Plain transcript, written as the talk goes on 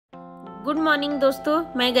Good morning दोस्तों,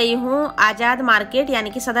 मैं गई हूँ आज़ाद मार्केट यानी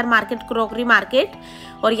कि सदर मार्केट, क्रॉकरी मार्केट।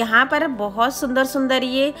 और यहाँ पर बहुत सुंदर सुंदर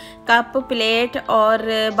ये कप, प्लेट और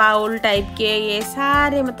बाउल टाइप के ये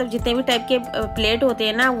सारे मतलब जितने भी टाइप के प्लेट होते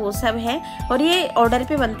हैं ना वो सब है। और ये ऑर्डर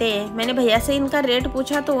पे बनते हैं। मैंने भैया से इनका रेट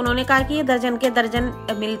पूछा तो उन्होंने कहा कि ये दर्जन के दर्जन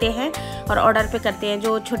मिलते हैं और ऑर्डर पे करते हैं।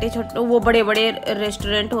 जो छोटे छोटे वो बड़े बड़े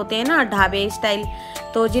रेस्टोरेंट होते हैं ना, ढाबे स्टाइल,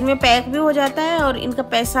 तो जिनमें पैक भी हो जाता है और इनका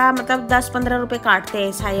पैसा मतलब 10-15 रुपये काटते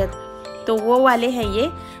हैं शायद, तो वो वाले हैं ये,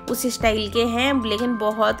 उस स्टाइल के हैं। लेकिन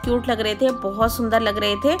बहुत क्यूट लग रहे थे, बहुत सुंदर लग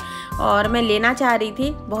रहे थे और मैं लेना चाह रही थी,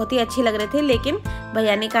 बहुत ही अच्छे लग रहे थे। लेकिन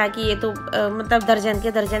भैया ने कहा कि ये तो मतलब दर्जन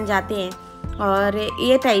के दर्जन जाते हैं। और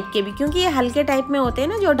ये टाइप के भी, क्योंकि ये हल्के टाइप में होते हैं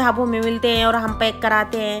ना जो ढाबों में मिलते हैं और हम पैक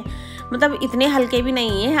कराते हैं, मतलब इतने हल्के भी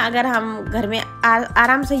नहीं है, अगर हम घर में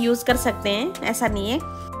आराम से यूज़ कर सकते हैं, ऐसा नहीं है।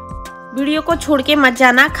 वीडियो को छोड़ के मत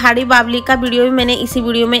जाना, खाड़ी बावली का वीडियो भी मैंने इसी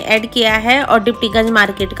वीडियो में ऐड किया है और डिप्टी-गंज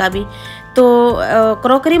मार्केट का भी। तो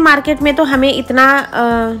क्रॉकरी मार्केट में तो हमें इतना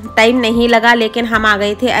टाइम नहीं लगा, लेकिन हम आ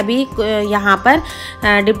गए थे अभी यहाँ पर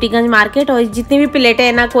डिप्टी-गंज मार्केट। और जितनी भी प्लेटें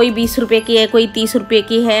हैं ना, कोई 20 रुपये की है, कोई 30 रुपये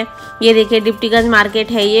की है। ये देखिए डिप्टी-गंज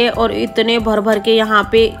मार्केट है ये, और इतने भर भर के यहाँ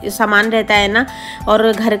पे सामान रहता है ना,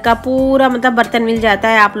 और घर का पूरा मतलब बर्तन मिल जाता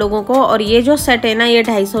है आप लोगों को। और ये जो सेट है ना, ये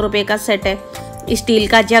 250 रुपये का सेट है। स्टील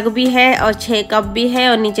का जग भी है और 6 कप भी है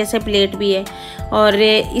और नीचे से प्लेट भी है। और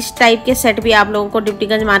इस टाइप के सेट भी आप लोगों को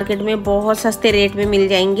डिप्टी-गंज मार्केट में बहुत सस्ते रेट में मिल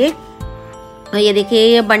जाएंगे। और ये देखिए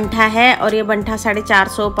ये बंठा है, और ये बंठा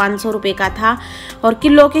 450-500 रुपये का था। और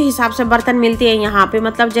किलो के हिसाब से बर्तन मिलते हैं यहाँ पे,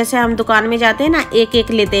 मतलब जैसे हम दुकान में जाते हैं ना, एक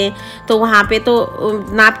एक लेते हैं, तो वहाँ पे तो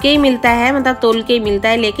नाप के ही मिलता है, मतलब तोल के ही मिलता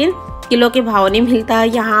है, लेकिन किलो के भाव नहीं मिलता है।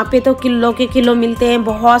 यहाँ पे तो किलो के किलो मिलते हैं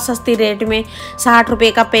बहुत सस्ती रेट में। 60 रुपये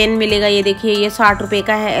का पेन मिलेगा, ये देखिए ये 60 रुपये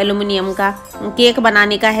का है एल्युमिनियम का। केक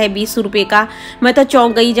बनाने का है 20 रुपये का। मैं तो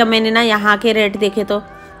चौंक गई जब मैंने ना यहाँ के रेट देखे। तो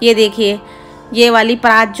ये देखिए ये वाली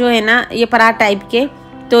परात जो है ना, ये परात टाइप के,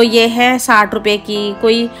 तो ये है 60 रुपये की।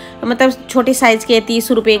 कोई मतलब छोटी साइज़ के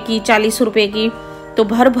 30 रुपये की, 40 रुपये की। तो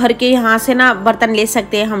भर भर के यहाँ से ना बर्तन ले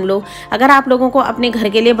सकते हैं हम लोग। अगर आप लोगों को अपने घर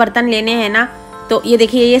के लिए बर्तन लेने हैं ना, तो ये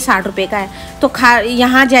देखिए ये 60 रुपये का है। तो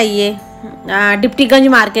यहाँ जाइए डिप्टी-गंज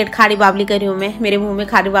मार्केट, खाड़ी बावली कर रही हूँ मैं, मेरे मुंह में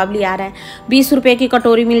खाड़ी बावली आ रहा है। 20 रुपये की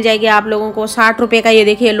कटोरी मिल जाएगी आप लोगों को। 60 रुपये का ये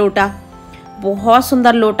देखिए लोटा, बहुत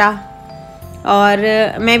सुंदर लोटा। और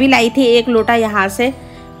मैं भी लाई थी एक लोटा यहाँ से।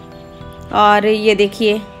 और ये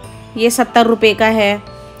देखिए ये 70 रुपये का है।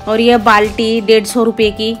 और ये बाल्टी 150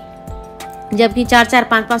 रुपये की, जबकि 4-4,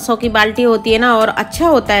 5-500 की बाल्टी होती है ना। और अच्छा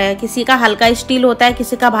होता है, किसी का हल्का स्टील होता है,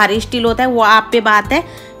 किसी का भारी स्टील होता है, वो आप पे बात है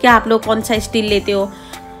कि आप लोग कौन सा स्टील लेते हो।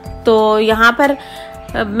 तो यहाँ पर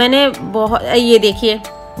मैंने बहुत, ये देखिए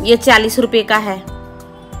ये 40 रुपये का है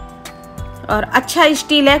और अच्छा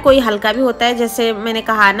स्टील है, कोई हल्का भी होता है जैसे मैंने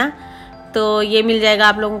कहा ना। तो ये मिल जाएगा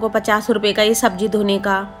आप लोगों को 50 रुपये का। ये सब्जी धोने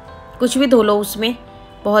का, कुछ भी धो लो उसमें,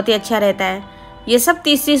 बहुत ही अच्छा रहता है। ये सब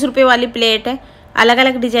 30-30 रुपये वाली प्लेट है, अलग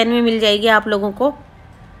अलग डिजाइन में मिल जाएगी आप लोगों को।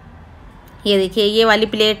 ये देखिए ये वाली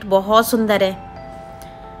प्लेट बहुत सुंदर है,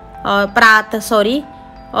 और परात सॉरी।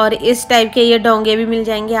 और इस टाइप के ये डोंगे भी मिल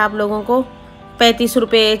जाएंगे आप लोगों को 35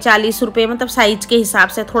 रुपये, 40 रुपये, मतलब साइज के हिसाब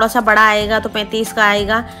से। थोड़ा सा बड़ा आएगा तो 35 का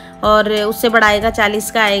आएगा, और उससे बड़ा आएगा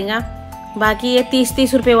 40 का आएगा। बाकी ये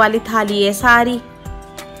 30-30 रुपये वाली थाली है सारी।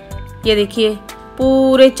 ये देखिए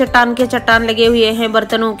पूरे चट्टान के चट्टान लगे हुए हैं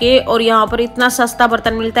बर्तनों के। और यहाँ पर इतना सस्ता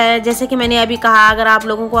बर्तन मिलता है। जैसे कि मैंने अभी कहा, अगर आप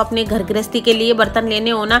लोगों को अपने घर गृहस्थी के लिए बर्तन लेने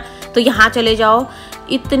हो ना, तो यहाँ चले जाओ,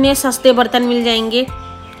 इतने सस्ते बर्तन मिल जाएंगे।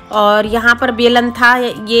 और यहाँ पर बेलन था,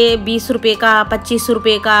 ये 20 रुपये का, 25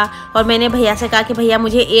 रुपये का। और मैंने भैया से कहा कि भैया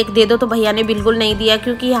मुझे एक दे दो, तो भैया ने बिल्कुल नहीं दिया,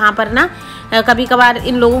 क्योंकि यहाँ पर ना कभी कभार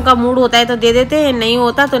इन लोगों का मूड होता है तो दे देते हैं, नहीं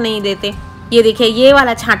होता तो नहीं देते। ये देखिए ये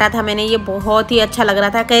वाला छांटा था मैंने, ये बहुत ही अच्छा लग रहा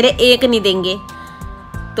था। कह रहे एक नहीं देंगे,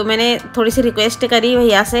 तो मैंने थोड़ी सी रिक्वेस्ट करी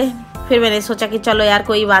भैया से। फिर मैंने सोचा कि चलो यार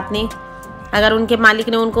कोई बात नहीं, अगर उनके मालिक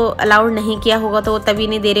ने उनको अलाउड नहीं किया होगा तो वो तभी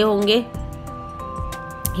नहीं दे रहे होंगे।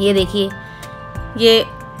 ये देखिए ये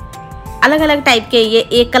अलग अलग टाइप के, ये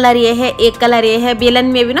एक कलर ये है, एक कलर ये है। बेलन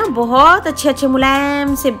में भी ना बहुत अच्छे अच्छे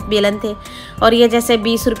मुलायम से बेलन थे। और ये जैसे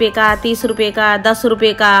 20 रुपये का, 30 रुपये का, 10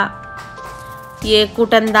 रुपये का। ये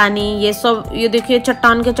कुटनदानी, ये सब, ये देखिए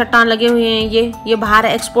चट्टान के चट्टान लगे हुए हैं। ये बाहर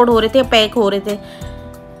एक्सपोर्ट हो रहे थे, पैक हो रहे थे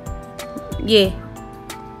ये।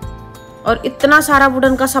 और इतना सारा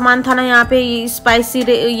वुडन का सामान था ना यहाँ पे। स्पाइसी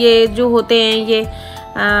ये जो होते हैं, ये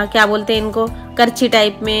क्या बोलते हैं इनको, करछी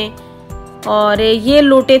टाइप में। और ये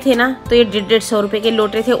लोटे थे ना, तो ये 150 रुपये के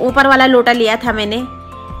लोटे थे। ऊपर वाला लोटा लिया था मैंने।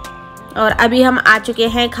 और अभी हम आ चुके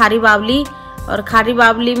हैं खाड़ी बावली। और खाड़ी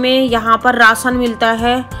बावली में यहाँ पर राशन मिलता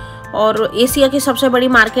है, और एशिया की सबसे बड़ी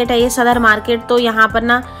मार्केट है ये सदर मार्केट। तो यहाँ पर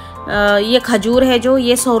ना ये खजूर है जो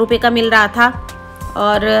ये 100 रुपये का मिल रहा था,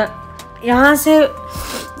 और यहाँ से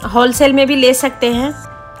होलसेल में भी ले सकते हैं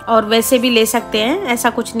और वैसे भी ले सकते हैं, ऐसा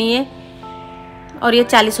कुछ नहीं है। और ये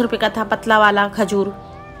 40 रुपये का था पतला वाला खजूर।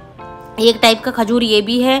 एक टाइप का खजूर ये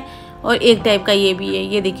भी है और एक टाइप का ये भी है,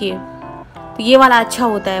 ये देखिए। तो ये वाला अच्छा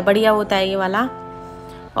होता है, बढ़िया होता है ये वाला।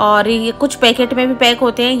 और ये कुछ पैकेट में भी पैक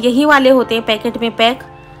होते हैं, यही वाले होते हैं पैकेट में पैक।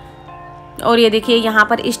 और ये देखिए यहाँ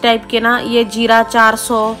पर इस टाइप के ना, ये जीरा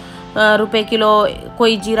 400 रुपये किलो,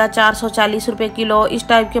 कोई जीरा 440 रुपये किलो, इस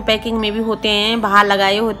टाइप के पैकिंग में भी होते हैं, बाहर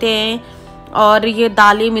लगाए होते हैं। और ये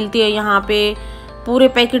दालें मिलती है यहाँ पे पूरे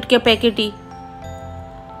पैकेट के पैकेट ही।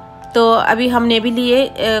 तो अभी हमने भी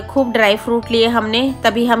लिए, खूब ड्राई फ्रूट लिए हमने,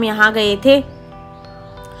 तभी हम यहाँ गए थे।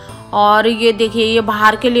 और ये देखिए ये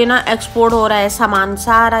बाहर के लिए ना एक्सपोर्ट हो रहा है सामान,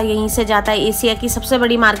 सारा यहीं से जाता है। एशिया की सबसे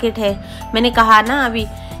बड़ी मार्केट है, मैंने कहा ना अभी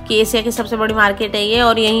कि एशिया की सबसे बड़ी मार्केट है ये।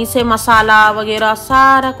 और यहीं से मसाला वगैरह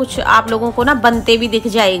सारा कुछ आप लोगों को ना बनते भी दिख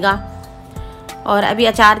जाएगा। और अभी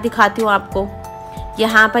अचार दिखाती हूँ आपको।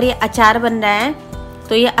 यहाँ पर ये अचार बन रहा है,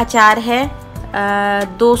 तो ये अचार है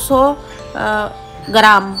 200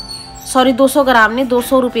 ग्राम, सॉरी 200 ग्राम नहीं,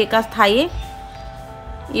 200 रुपये का था ये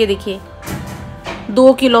देखिए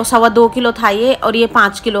 2 किलो, 2.25 किलो था ये, और ये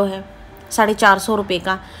 5 किलो है, 450 रुपये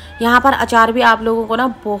का। यहाँ पर अचार भी आप लोगों को ना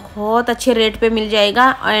बहुत अच्छे रेट पे मिल जाएगा,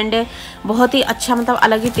 एंड बहुत ही अच्छा, मतलब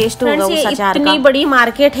अलग ही टेस्ट होगा उस अचार का। इतनी बड़ी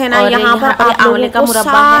मार्केट है ना, यहाँ पर आंवले का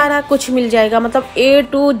मुरब्बा सारा कुछ मिल जाएगा, मतलब A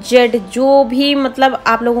to Z जो भी मतलब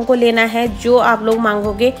आप लोगों को लेना है, जो आप लोग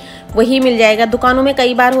मांगोगे वही मिल जाएगा। दुकानों में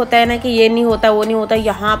कई बार होता है ना कि ये नहीं होता वो नहीं होता,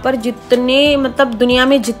 यहाँ पर जितने मतलब दुनिया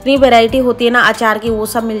में जितनी वैरायटी होती है ना अचार की, वो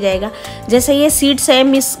सब मिल जाएगा। जैसे ये सीड्स है,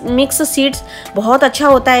 मिक्स सीड्स, बहुत अच्छा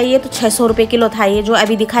होता है ये, तो 600 रुपये किलो था ये, जो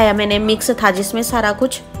अभी दिखाया मैंने, मिक्स था जिसमें सारा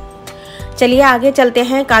कुछ। चलिए आगे चलते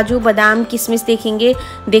हैं, काजू बादाम किशमिश देखेंगे।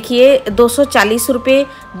 देखिए 240 रुपये,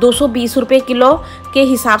 220 रुपये किलो के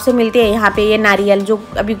हिसाब से मिलते हैं यहाँ पे ये नारियल, जो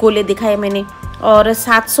अभी गोले दिखाए मैंने। और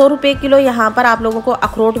 700 रुपये किलो यहाँ पर आप लोगों को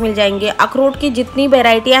अखरोट मिल जाएंगे। अखरोट की जितनी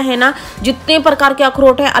वेराइटियाँ हैं ना, जितने प्रकार के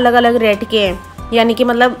अखरोट हैं अलग अलग रेट के हैं, यानी कि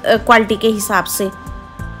मतलब क्वालिटी के हिसाब से।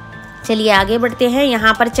 चलिए आगे बढ़ते हैं।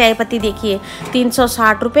 यहाँ पर चाय पत्ती देखिए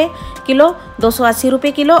 360 रुपये किलो, 280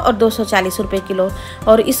 रुपये किलो और 240 रुपये किलो।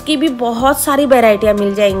 और इसकी भी बहुत सारी वेराइटियाँ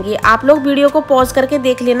मिल जाएंगी। आप लोग वीडियो को पॉज करके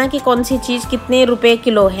देख लेना कि कौन सी चीज़ कितने रुपए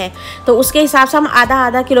किलो है, तो उसके हिसाब से हम आधा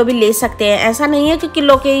आधा किलो भी ले सकते हैं। ऐसा नहीं है कि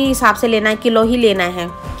किलो के ही हिसाब से लेना है, किलो ही लेना है।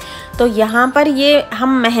 तो यहाँ पर ये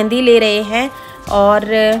हम मेहंदी ले रहे हैं,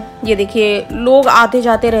 और ये देखिए लोग आते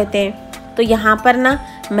जाते रहते हैं। तो यहाँ पर ना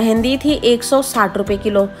मेहंदी थी 160 रुपये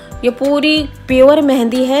किलो। ये पूरी प्योर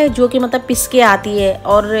मेहंदी है, जो कि मतलब पिस के आती है।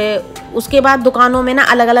 और उसके बाद दुकानों में ना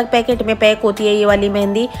अलग अलग पैकेट में पैक होती है ये वाली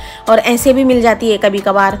मेहंदी, और ऐसे भी मिल जाती है कभी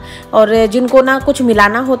कभार। और जिनको ना कुछ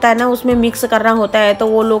मिलाना होता है ना, उसमें मिक्स करना होता है, तो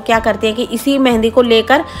वो लोग क्या करते हैं कि इसी मेहंदी को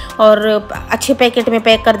लेकर और अच्छे पैकेट में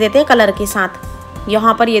पैक कर देते हैं कलर के साथ।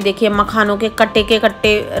 यहाँ पर ये देखिए मखानों के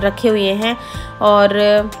कट्टे रखे हुए हैं, और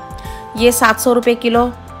ये 700 रुपये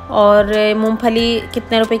किलो। और मूंगफली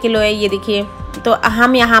कितने रुपए किलो है ये देखिए। तो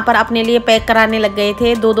हम यहाँ पर अपने लिए पैक कराने लग गए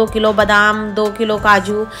थे, 2-2 किलो बादाम, 2 किलो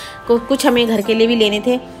काजू, कुछ हमें घर के लिए भी लेने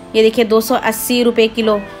थे। ये देखिए 280 रुपये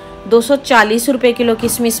किलो, 240 रुपये किलो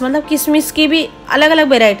किशमिश, मतलब किशमिश की भी अलग अलग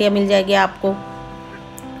वेराइटियाँ मिल जाएगी आपको।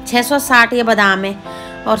 660 ये बादाम है,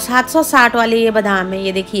 और 760 वाले ये बादाम है।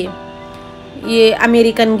 ये देखिए ये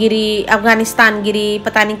अमेरिकन गिरी, अफ़गानिस्तान गिरी,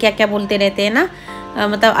 पता नहीं क्या क्या बोलते रहते हैं ना,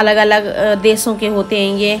 मतलब अलग अलग देशों के होते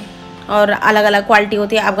हैं ये, और अलग अलग क्वालिटी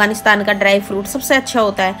होती है। अफ़गानिस्तान का ड्राई फ्रूट सबसे अच्छा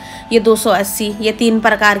होता है। ये 280, ये 3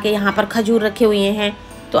 प्रकार के यहाँ पर खजूर रखे हुए हैं।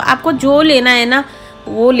 तो आपको जो लेना है ना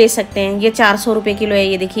वो ले सकते हैं। ये 400 रुपये किलो है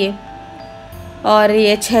ये देखिए। और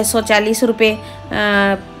ये 640 रुपये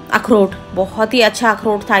अखरोट, बहुत ही अच्छा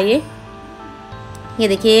अखरोट था ये। ये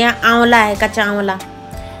देखिए ये आंवला है, कच्चा आंवला,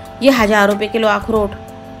 ये 1000 रुपये किलो अखरोट।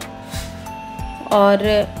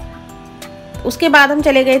 और उसके बाद हम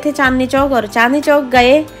चले गए थे चांदनी चौक, और चांदनी चौक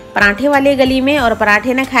गए पराठे वाले गली में, और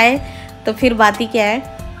पराठे न खाए तो फिर बात ही क्या है।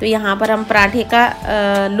 तो यहाँ पर हम पराठे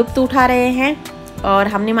का लुत्फ़ उठा रहे हैं, और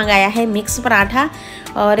हमने मंगाया है मिक्स पराठा।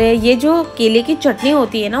 और ये जो केले की चटनी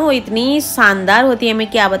होती है ना, वो इतनी शानदार होती है, मैं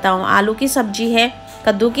क्या बताऊँ। आलू की सब्जी है,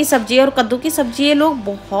 कद्दू की सब्जी है, और कद्दू की सब्जी ये लोग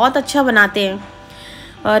बहुत अच्छा बनाते हैं।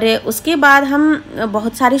 और उसके बाद हम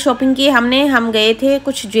बहुत सारी शॉपिंग की हमने। हम गए थे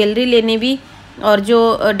कुछ ज्वेलरी लेने भी, और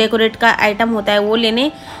जो डेकोरेट का आइटम होता है वो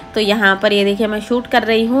लेने। तो यहाँ पर ये देखिए मैं शूट कर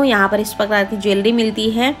रही हूँ, यहाँ पर इस प्रकार की ज्वेलरी मिलती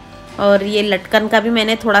है। और ये लटकन का भी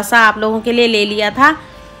मैंने थोड़ा सा आप लोगों के लिए ले लिया था।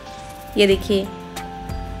 ये देखिए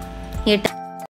ये